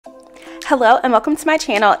Hello and welcome to my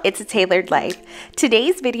channel. It's a Tailored Life.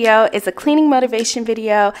 Today's video is a cleaning motivation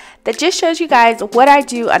video that just shows you guys what I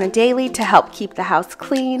do on a daily to help keep the house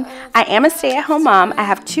clean. I am a stay-at-home mom. I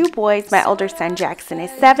have two boys. My older son Jackson is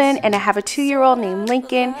 7 and I have a 2-year-old named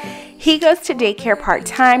Lincoln. He goes to daycare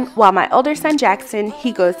part-time while my older son Jackson,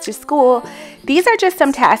 he goes to school. These are just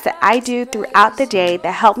some tasks that I do throughout the day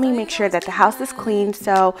that help me make sure that the house is clean,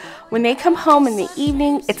 so when they come home in the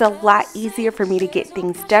evening, it's a lot easier for me to get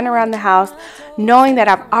things done around the house, knowing that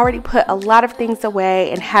I've already put a lot of things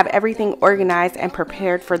away and have everything organized and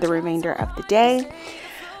prepared for the remainder of the day.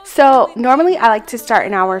 So normally I like to start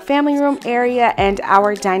in our family room area and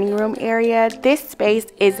our dining room area. This space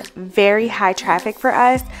is very high traffic for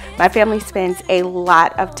us. My family spends a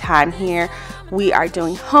lot of time here. We are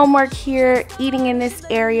doing homework here, eating in this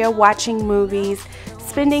area, watching movies,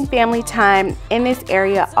 spending family time in this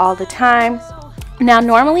area all the time. Now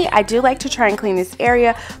normally I do like to try and clean this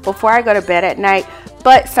area before I go to bed at night,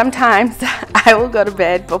 but sometimes I will go to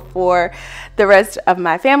bed before the rest of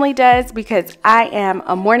my family does because I am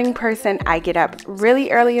a morning person. I get up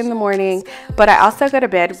really early in the morning, but I also go to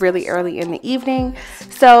bed really early in the evening.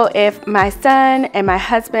 So if my son and my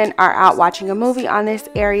husband are out watching a movie on this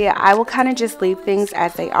area, I will kind of just leave things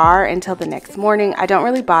as they are until the next morning. I don't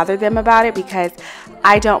really bother them about it because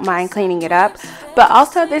I don't mind cleaning it up. But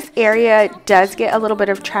also this area does get a little bit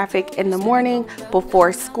of traffic in the morning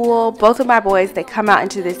before school. Both of my boys, they come out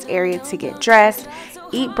into this area to get dressed,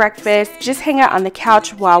 eat breakfast, just hang out on the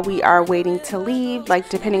couch while we are waiting to leave, like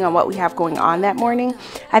depending on what we have going on that morning.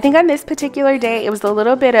 I think on this particular day, it was a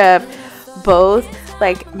little bit of both,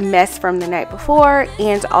 like mess from the night before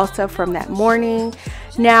and also from that morning.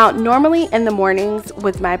 Now, normally in the mornings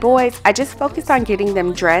with my boys, I just focus on getting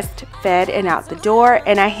them dressed, fed, and out the door,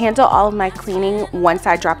 and I handle all of my cleaning once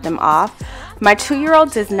I drop them off. My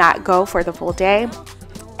 2-year-old does not go for the full day.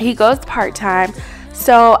 He goes part-time,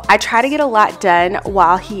 so I try to get a lot done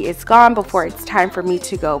while he is gone before it's time for me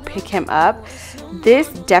to go pick him up. This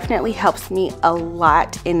definitely helps me a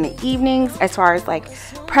lot in the evenings as far as like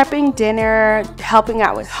prepping dinner, helping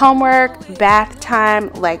out with homework, bath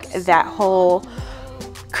time, like that whole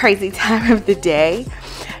crazy time of the day.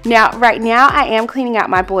 Now, right now I am cleaning out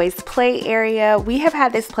my boys' play area. We have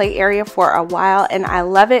had this play area for a while and I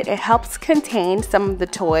love it. It helps contain some of the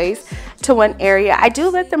toys to one area. I do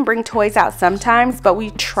let them bring toys out sometimes, but we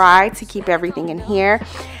try to keep everything in here.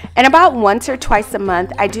 And about once or twice a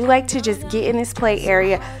month, I do like to just get in this play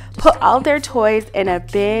area, put all their toys in a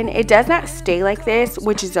bin. It does not stay like this,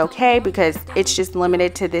 which is okay because it's just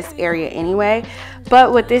limited to this area anyway.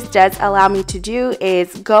 But what this does allow me to do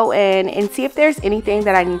is go in and see if there's anything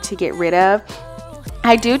that I need to get rid of.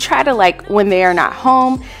 I do try to, like, when they are not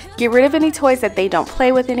home, get rid of any toys that they don't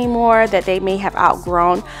play with anymore, that they may have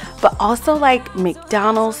outgrown, but also like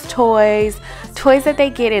McDonald's toys that they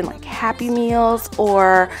get in like Happy Meals,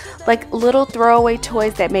 or like little throwaway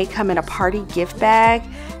toys that may come in a party gift bag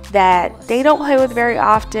that they don't play with very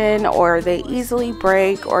often or they easily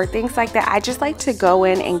break or things like that. I just like to go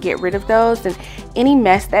in and get rid of those and any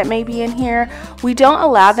mess that may be in here. We don't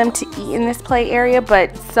allow them to eat in this play area,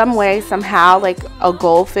 but some way, somehow, like a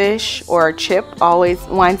goldfish or a chip always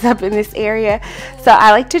winds up in this area. So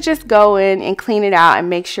I like to just go in and clean it out and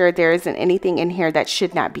make sure there isn't anything in here that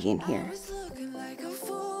should not be in here.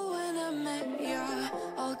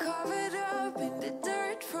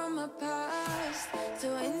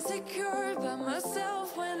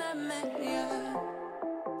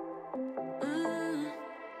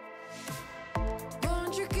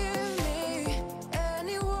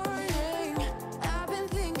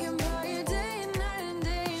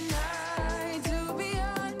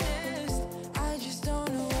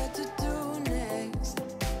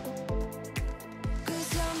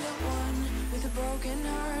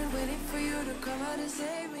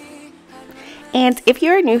 And if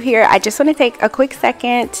you're new here, I just want to take a quick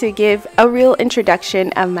second to give a real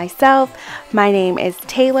introduction of myself. My name is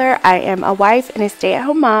Taylor. I am a wife and a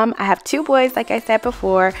stay-at-home mom. I have 2 boys, like I said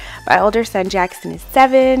before. My older son Jackson is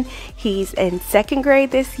 7. He's in 2nd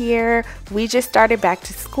grade this year. We just started back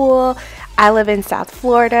to school. I live in South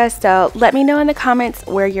Florida, so let me know in the comments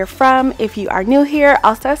where you're from. If you are new here,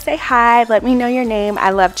 also say hi. Let me know your name. I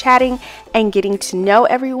love chatting and getting to know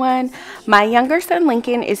everyone. My younger son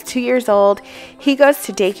Lincoln is 2 years old. He goes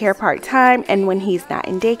to daycare part-time, and when he's not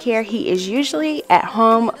in daycare, he is usually at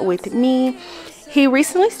home with me. He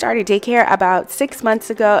recently started daycare about 6 months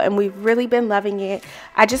ago, and we've really been loving it.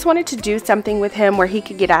 I just wanted to do something with him where he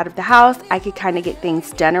could get out of the house. I could kind of get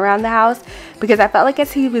things done around the house, because I felt like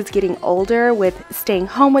as he was getting older with staying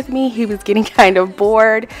home with me, he was getting kind of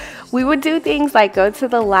bored. We would do things like go to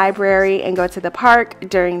the library and go to the park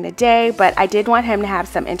during the day, but I did want him to have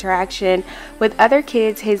some interaction with other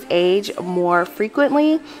kids his age more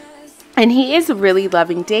frequently. And he is really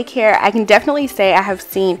loving daycare. I can definitely say I have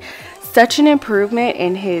seen such an improvement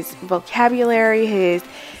in his vocabulary, his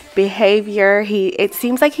behavior. It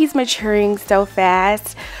seems like he's maturing so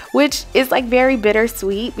fast, which is like very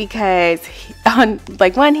bittersweet, because on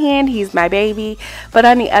like one hand he's my baby, but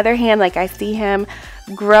on the other hand, like I see him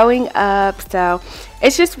growing up. So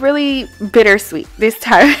it's just really bittersweet this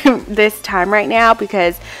time right now,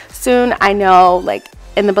 because soon I know, like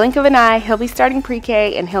in the blink of an eye, he'll be starting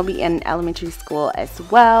pre-K and he'll be in elementary school as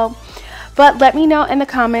well. But let me know in the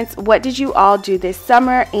comments, what did you all do this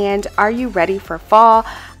summer, and are you ready for fall?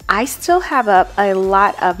 I still have up a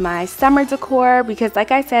lot of my summer decor because,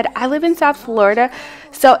 like I said, I live in South Florida,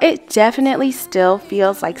 so it definitely still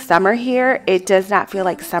feels like summer here. It does not feel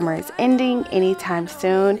like summer is ending anytime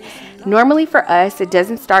soon. Normally for us, it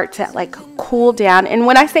doesn't start to like cool down, and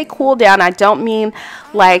when I say cool down, I don't mean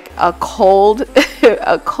like a cold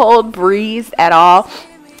a cold breeze at all.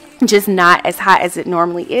 Just not as hot as it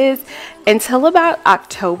normally is until about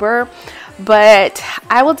October. But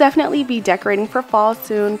I will definitely be decorating for fall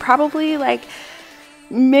soon, probably like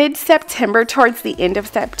mid-September, towards the end of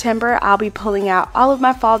September. I'll be pulling out all of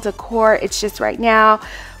my fall decor. It's just right now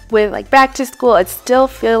with like back to school, it's still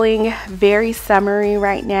feeling very summery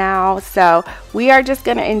right now, so we are just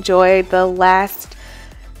gonna enjoy the last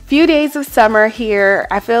few days of summer here.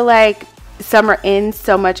 I feel like summer ends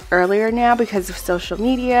so much earlier now because of social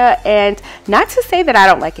media, and not to say that I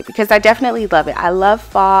don't like it, because I definitely love it. I love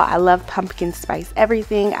fall, I love pumpkin spice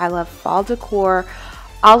everything, I love fall decor,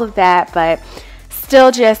 all of that, but still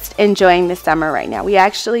just enjoying the summer right now. We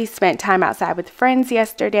actually spent time outside with friends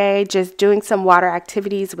yesterday, just doing some water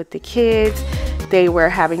activities with the kids. They were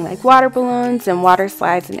having like water balloons and water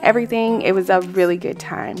slides and everything. It was a really good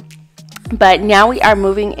time. But now we are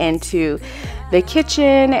moving into the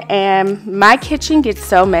kitchen, and my kitchen gets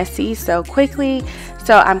so messy so quickly,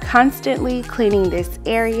 so I'm constantly cleaning this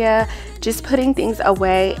area, just putting things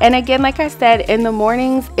away. And again, like I said, in the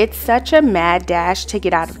mornings it's such a mad dash to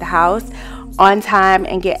get out of the house on time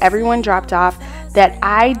and get everyone dropped off that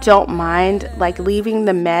I don't mind like leaving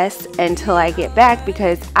the mess until I get back,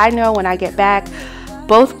 because I know when I get back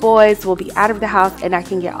both boys will be out of the house and I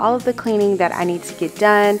can get all of the cleaning that I need to get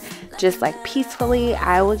done just like peacefully.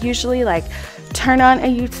 I will usually like turn on a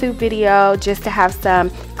YouTube video just to have some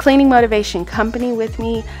cleaning motivation company with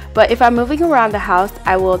me, but if I'm moving around the house,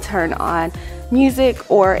 I will turn on music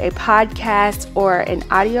or a podcast or an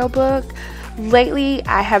audiobook. Lately,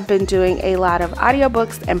 I have been doing a lot of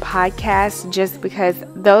audiobooks and podcasts just because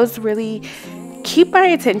those really keep my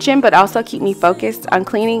attention but also keep me focused on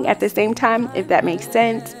cleaning at the same time, if that makes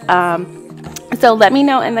sense. So let me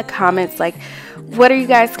know in the comments, like, what are you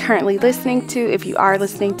guys currently listening to, if you are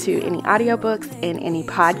listening to any audiobooks and any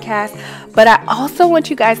podcasts. But I also want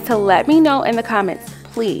you guys to let me know in the comments,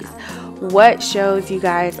 please, what shows you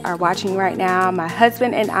guys are watching right now. My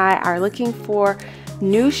husband and I are looking for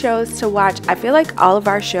new shows to watch. I feel like all of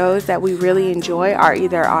our shows that we really enjoy are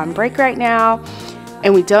either on break right now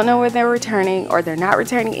and we don't know when they're returning, or they're not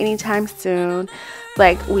returning anytime soon.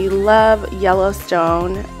 Like, we love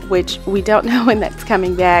Yellowstone, which we don't know when that's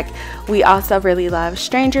coming back. We also really love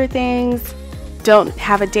Stranger Things. Don't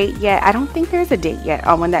have a date yet. I don't think there's a date yet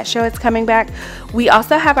on when that show is coming back. We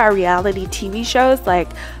also have our reality TV shows like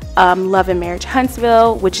Love and Marriage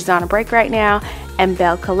Huntsville, which is on a break right now, and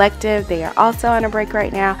Belle Collective. They are also on a break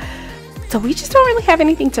right now. So we just don't really have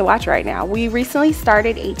anything to watch right now. We recently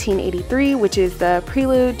started 1883, which is the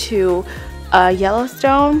prelude to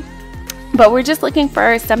Yellowstone. But we're just looking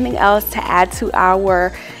for something else to add to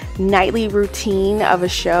our nightly routine of a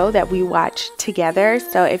show that we watch together.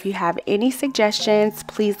 So if you have any suggestions,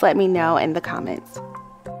 please let me know in the comments.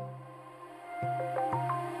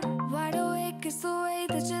 Wide awake is the way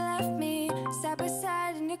that you left me, side by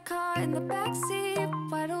side in your car in the backseat.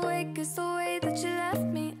 Wide awake is the way that you left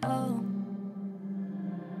me, oh.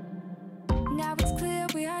 Now it's clear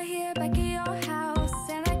we are here back at your house,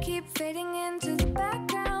 and I keep fading into the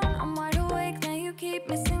background. I'm wide awake, now you keep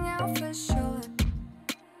missing out for sure.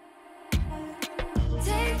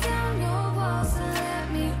 Take down your walls and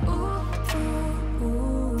let me, ooh, ooh,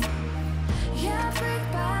 ooh. Yeah,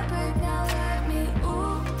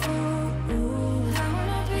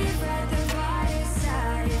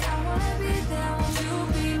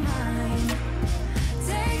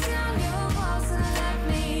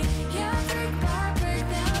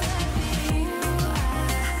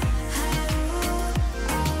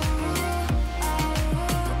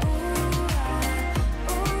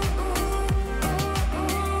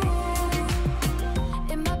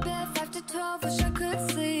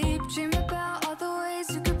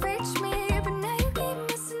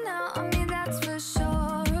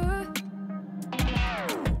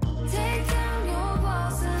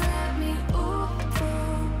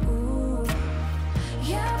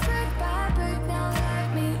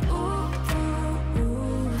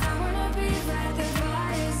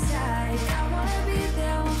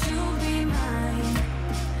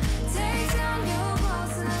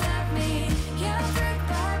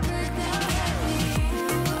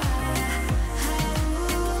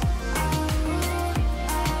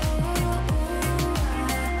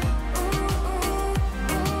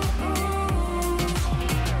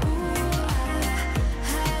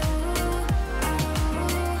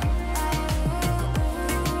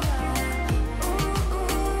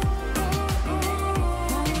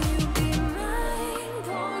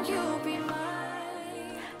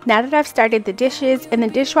 Now that I've started the dishes in the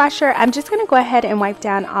dishwasher, I'm just going to go ahead and wipe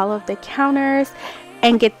down all of the counters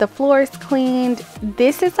and get the floors cleaned.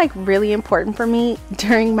 This is like really important for me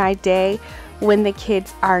during my day when the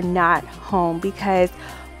kids are not home, because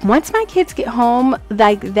once my kids get home,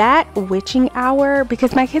 like that witching hour,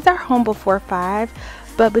 because my kids are home before 5,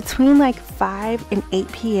 but between like 5 and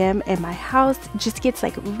 8 p.m. in my house just gets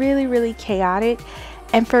like really chaotic.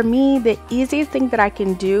 And for me, the easiest thing that I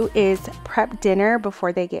can do is prep dinner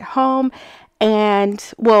before they get home, and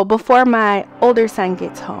well, before my older son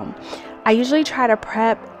gets home. I usually try to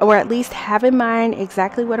prep, or at least have in mind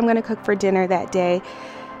exactly what I'm going to cook for dinner that day,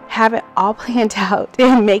 have it all planned out,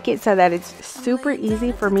 and make it so that it's super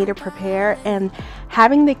easy for me to prepare. And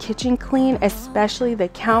having the kitchen clean, especially the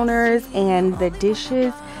counters and the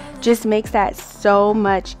dishes, just makes that so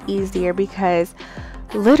much easier, because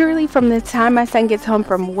literally from the time my son gets home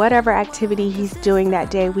from whatever activity he's doing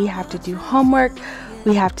that day, we have to do homework,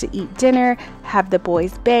 we have to eat dinner, have the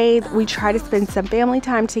boys bathe. We try to spend some family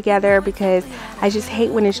time together, because I just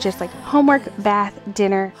hate when it's just like homework, bath,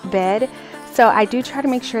 dinner, bed. So I do try to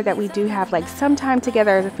make sure that we do have like some time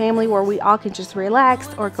together as a family where we all can just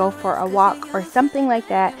relax or go for a walk or something like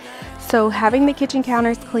that. So having the kitchen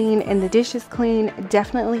counters clean and the dishes clean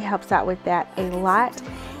definitely helps out with that a lot.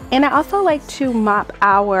 And I also like to mop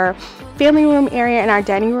our family room area and our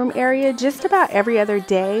dining room area just about every other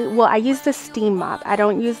day. Well, I use the steam mop. I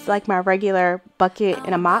don't use like my regular bucket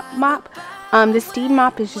and a mop. The steam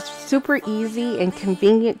mop is just super easy and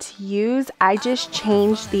convenient to use. I just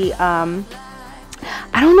changed the,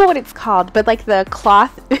 I don't know what it's called, but like the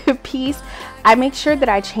cloth piece, I make sure that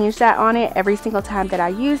I change that on it every single time that I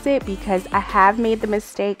use it, because I have made the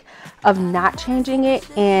mistake of not changing it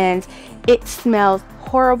and it smells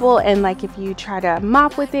horrible. And like if you try to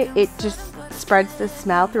mop with it, it just spreads the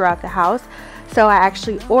smell throughout the house. So I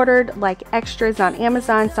actually ordered like extras on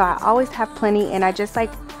Amazon, so I always have plenty, and I just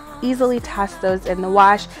like easily toss those in the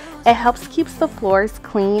wash. It helps keeps the floors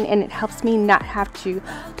clean, and it helps me not have to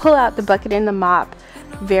pull out the bucket and the mop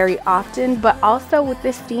very often. But also with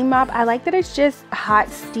this steam mop, I like that it's just hot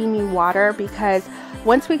steamy water, because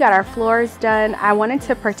once we got our floors done, I wanted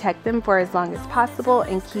to protect them for as long as possible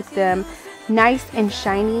and keep them nice and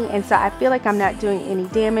shiny. And so I feel like I'm not doing any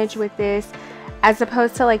damage with this, as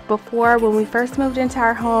opposed to like before when we first moved into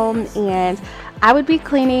our home and I would be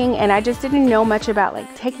cleaning and I just didn't know much about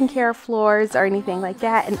like taking care of floors or anything like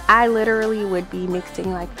that, and I literally would be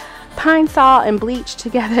mixing like pine salt and bleach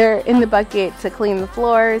together in the bucket to clean the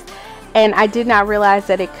floors, and I did not realize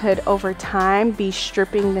that it could over time be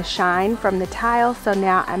stripping the shine from the tile. So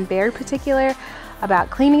now I'm very particular about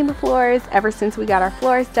cleaning the floors. Ever since we got our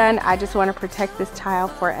floors done, I just want to protect this tile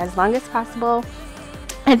for as long as possible.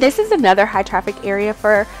 And this is another high traffic area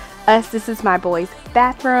for us. This is my boys'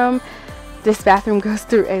 bathroom. This bathroom goes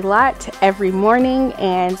through a lot every morning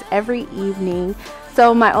and every evening.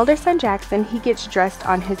 So my older son Jackson, he gets dressed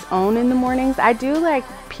on his own in the mornings. I do like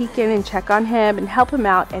peek in and check on him and help him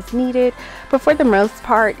out as needed, but for the most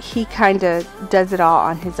part he kind of does it all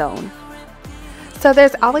on his own. So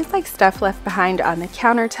there's always like stuff left behind on the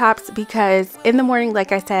countertops, because in the morning,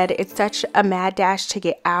 like I said, it's such a mad dash to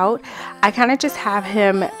get out. I kind of just have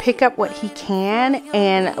him pick up what he can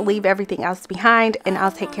and leave everything else behind, and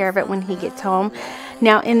I'll take care of it when he gets home.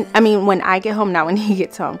 Now when I get home, not when he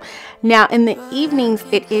gets home. Now in the evenings,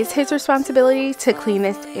 it is his responsibility to clean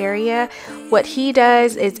this area. What he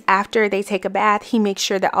does is after they take a bath, he makes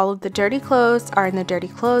sure that all of the dirty clothes are in the dirty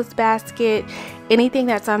clothes basket. Anything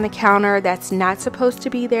that's on the counter that's not supposed to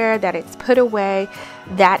be there, that it's put away,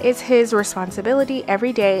 that is his responsibility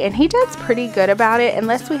every day. And he does pretty good about it,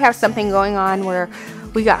 unless we have something going on where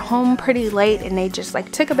we got home pretty late and they just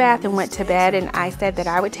like took a bath and went to bed and I said that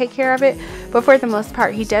I would take care of it. But for the most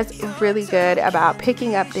part, he does really good about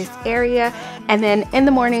picking up this area. And then in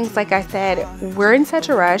the mornings, like I said, we're in such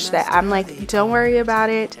a rush that I'm like, don't worry about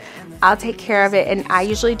it, I'll take care of it. And I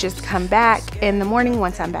usually just come back in the morning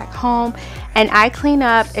once I'm back home and I clean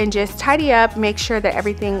up and just tidy up, make sure that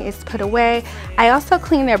everything is put away. I also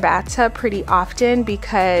clean their bathtub pretty often,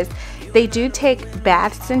 because they do take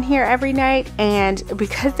baths in here every night, and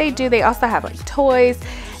because they do, they also have like toys,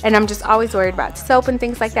 and I'm just always worried about soap and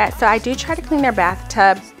things like that. So I do try to clean their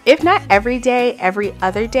bathtub, if not every day, every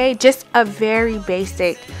other day, just a very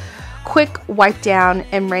basic quick wipe down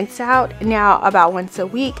and rinse out. Now about once a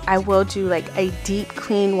week I will do like a deep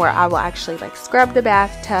clean where I will actually like scrub the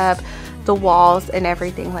bathtub, the walls and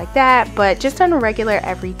everything like that, but just on a regular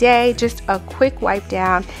every day, just a quick wipe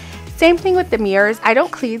down. Same thing with the mirrors. I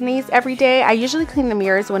don't clean these every day. I usually clean the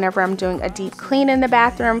mirrors whenever I'm doing a deep clean in the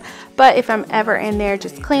bathroom, but if I'm ever in there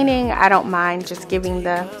just cleaning, I don't mind just giving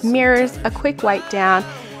the mirrors a quick wipe down.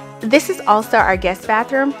 This is also our guest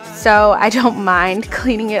bathroom, so I don't mind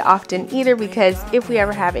cleaning it often either, because if we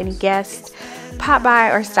ever have any guests pop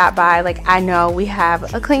by or stop by, like, I know we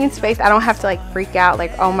have a clean space. I don't have to like freak out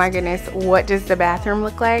like, oh my goodness, what does the bathroom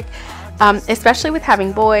look like? Especially with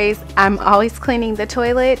having boys, I'm always cleaning the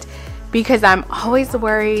toilet because I'm always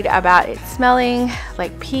worried about it smelling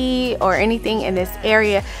like pee or anything in this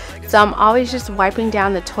area. So I'm always just wiping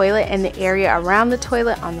down the toilet and the area around the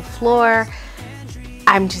toilet, on the floor.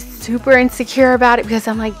 I'm just super insecure about it because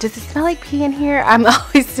I'm like, does it smell like pee in here? I'm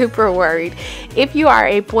always super worried. If you are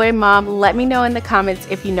a boy mom, let me know in the comments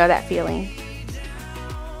if you know that feeling.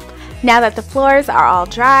 Now that the floors are all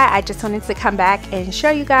dry, I just wanted to come back and show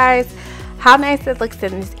you guys how nice it looks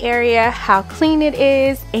in this area, how clean it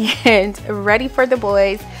is, and ready for the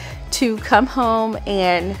boys to come home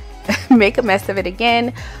and make a mess of it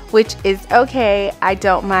again, which is okay. I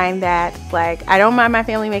don't mind that. Like, I don't mind my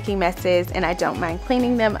family making messes, and I don't mind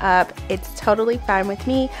cleaning them up. It's totally fine with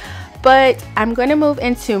me. But I'm going to move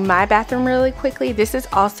into my bathroom really quickly. This is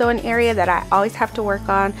also an area that I always have to work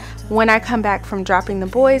on when I come back from dropping the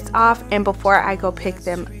boys off and before I go pick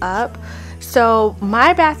them up. So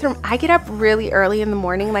my bathroom, I get up really early in the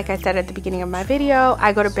morning. Like I said at the beginning of my video,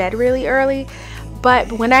 I go to bed really early.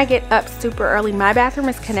 But when I get up super early, my bathroom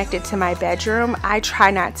is connected to my bedroom. I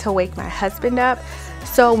try not to wake my husband up.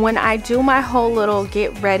 So when I do my whole little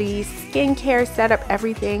get ready, skincare, set up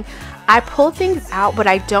everything, I pull things out, but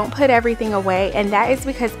I don't put everything away. And that is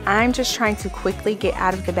because I'm just trying to quickly get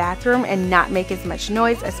out of the bathroom and not make as much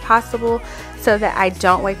noise as possible so that I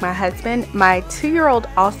don't wake my husband. My 2-year-old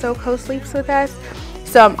also co-sleeps with us.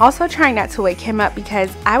 So I'm also trying not to wake him up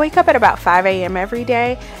because I wake up at about 5 a.m. every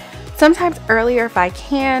day. Sometimes earlier if I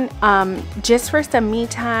can, just for some me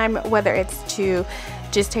time, whether it's to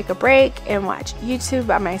just take a break and watch YouTube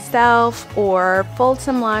by myself or fold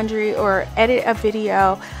some laundry or edit a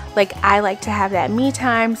video. Like, I like to have that me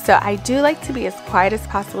time, so I do like to be as quiet as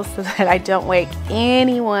possible so that I don't wake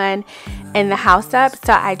anyone in the house up.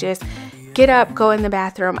 So I just get up, go in the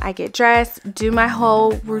bathroom, I get dressed, do my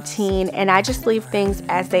whole routine, and I just leave things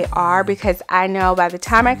as they are because I know by the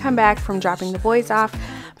time I come back from dropping the boys off,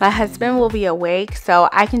 my husband will be awake, so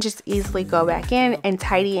I can just easily go back in and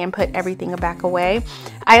tidy and put everything back away.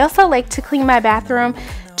 I also like to clean my bathroom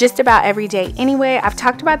just about every day anyway. I've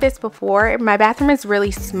talked about this before. My bathroom is really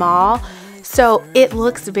small, so it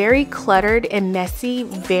looks very cluttered and messy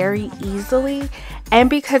very easily. And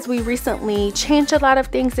because we recently changed a lot of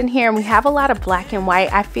things in here and we have a lot of black and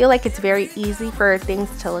white, I feel like it's very easy for things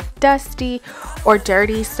to look dusty or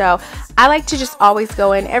dirty. So I like to just always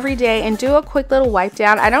go in every day and do a quick little wipe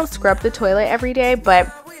down. I don't scrub the toilet every day, but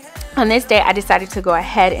on this day I decided to go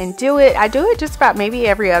ahead and do it. I do it just about maybe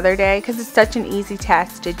every other day because it's such an easy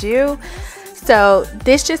task to do. So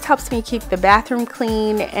this just helps me keep the bathroom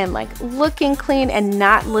clean and like looking clean and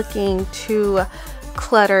not looking too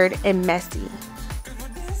cluttered and messy.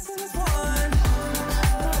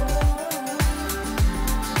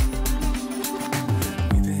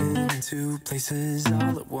 Two places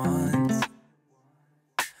all at once.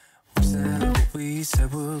 We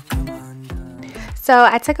said we'll come undone. So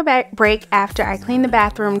I took a break after I cleaned the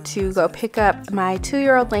bathroom to go pick up my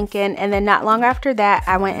 2-year-old Lincoln, and then not long after that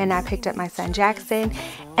I went and I picked up my son Jackson.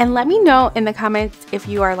 And let me know in the comments if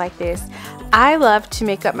you are like this. I love to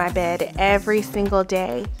make up my bed every single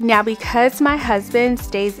day. Now, because my husband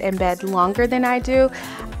stays in bed longer than I do,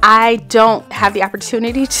 I don't have the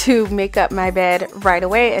opportunity to make up my bed right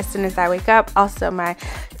away as soon as I wake up. Also, my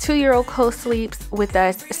 2-year-old co-sleeps with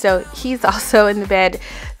us, so he's also in the bed.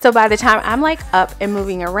 So by the time I'm like up and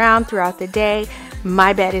moving around throughout the day,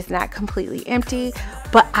 my bed is not completely empty.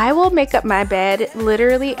 But I will make up my bed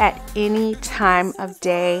literally at any time of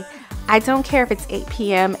day. I don't care if it's 8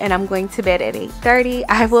 p.m. and I'm going to bed at 8:30.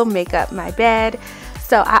 I will make up my bed.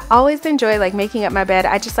 So I always enjoy like making up my bed.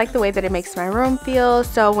 I just like the way that it makes my room feel.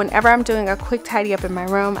 So whenever I'm doing a quick tidy up in my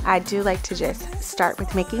room, I do like to just start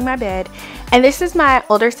with making my bed. And this is my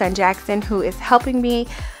older son Jackson, who is helping me.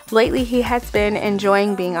 Lately he has been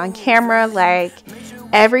enjoying being on camera. Like,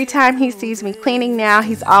 every time he sees me cleaning now,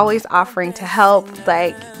 he's always offering to help.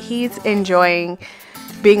 Like, he's enjoying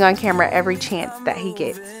being on camera every chance that he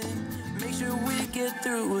gets. Make sure we get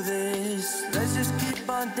through this. Let's just keep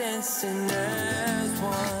on dancing as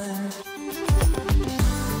one.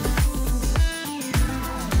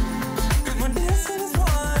 We're dancing as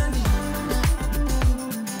one.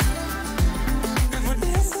 We're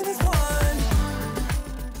dancing as one.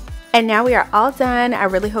 And now we are all done. I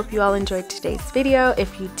really hope you all enjoyed today's video.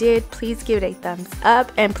 If you did, please give it a thumbs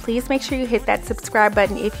up, and please make sure you hit that subscribe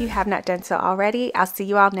button if you have not done so already. I'll see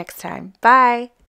you all next time. Bye.